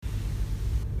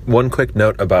One quick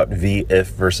note about vIf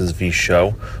versus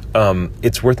vShow.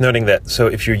 It's worth noting that, so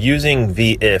if you're using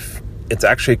vIf, it's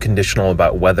actually conditional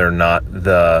about whether or not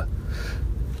the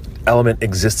element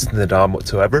exists in the DOM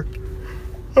whatsoever.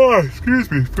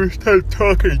 Excuse me, first time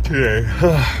talking today.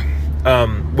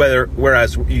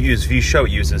 Whereas you use vShow,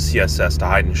 it uses CSS to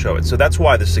hide and show it. So that's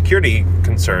why the security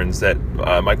concerns that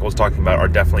Michael was talking about are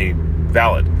definitely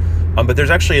valid. But there's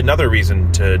actually another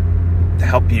reason to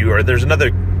help you, or there's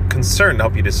another concern to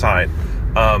help you decide.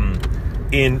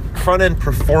 In front-end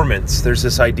performance, there's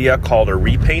this idea called a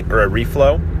repaint or a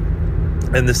reflow.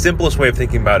 And the simplest way of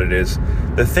thinking about it is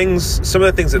some of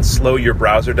the things that slow your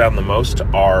browser down the most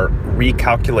are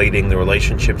recalculating the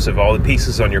relationships of all the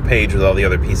pieces on your page with all the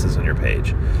other pieces on your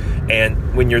page.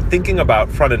 And when you're thinking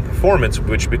about front-end performance,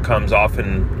 which becomes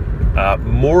often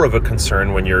more of a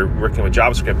concern when you're working with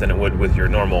JavaScript than it would with your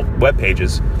normal web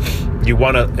pages, you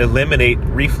want to eliminate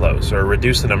reflows or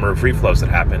reduce the number of reflows that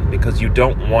happen, because you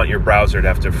don't want your browser to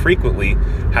have to frequently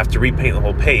repaint the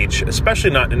whole page,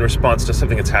 especially not in response to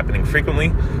something that's happening frequently,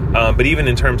 but even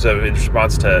in terms of in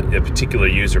response to a particular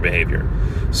user behavior.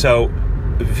 So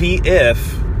vIf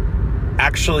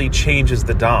actually changes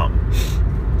the DOM.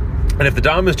 And if the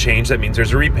DOM is changed, that means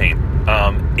there's a repaint.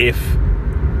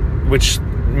 Which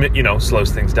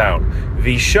slows things down.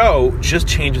 vShow just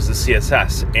changes the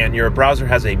CSS, and your browser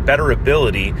has a better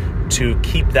ability to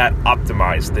keep that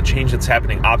optimized, the change that's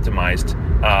happening optimized,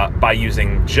 by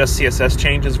using just CSS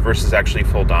changes versus actually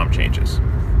full DOM changes.